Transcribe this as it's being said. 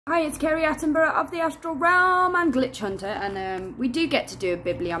Hi, it's Kerry Attenborough of the Astral Realm and Glitch Hunter, and we do get to do a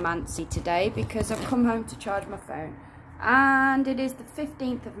bibliomancy today because I've come home to charge my phone, and it is the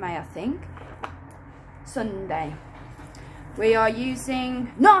 15th of May, I think, Sunday. We are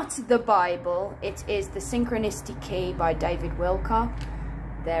using not the Bible, it is the Synchronicity Key by David Wilker.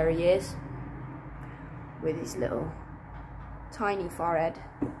 There he is with his little tiny forehead.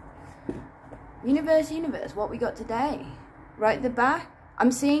 Universe, what we got today? Right at the back,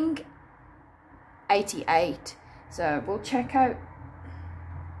 I'm seeing 88, so we'll check out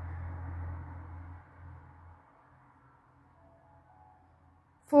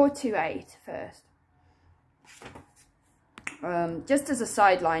 (428) first. Just as a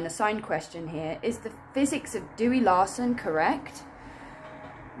sideline, a signed question here: is the physics of Dewey Larson correct?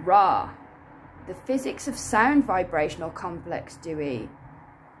 Ra. The physics of sound vibrational complex Dewey,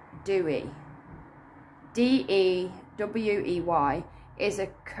 D-E-W-E-Y, is a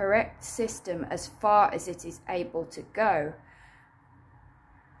correct system as far as it is able to go.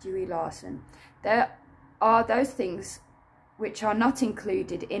 Dewey Larson. There are those things which are not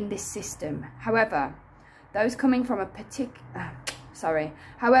included in this system. However, those coming from a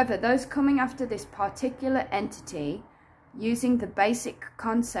those coming after this particular entity, using the basic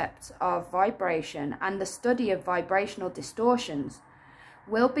concepts of vibration and the study of vibrational distortions,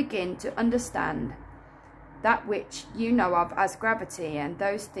 will begin to understand that which you know of as gravity and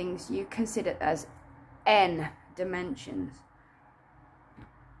those things you consider as n dimensions.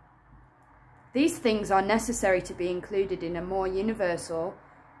 These things are necessary to be included in a more universal,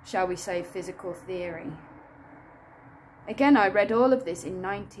 shall we say, physical theory. Again, I read all of this in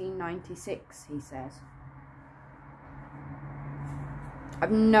 1996, he says. I've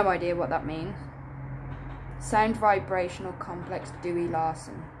no idea what that means. Sound vibrational complex Dewey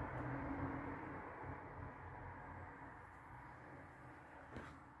Larson.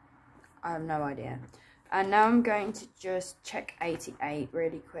 I have no idea. And now I'm going to just check 88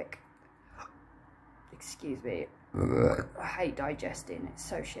 really quick. Excuse me. I hate digesting, it's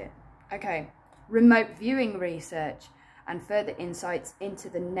so shit. Okay. Remote viewing research and further insights into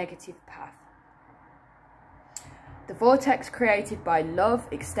the negative path. The vortex created by love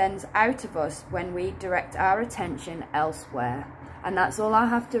extends out of us when we direct our attention elsewhere. And that's all I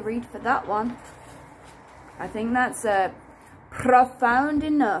have to read for that one. I think that's profound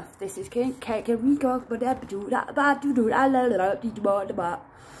enough. This is This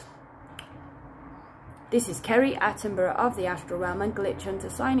is Kerry Attenborough of the Astral Realm and Glitch Hunter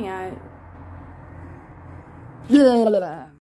signing out.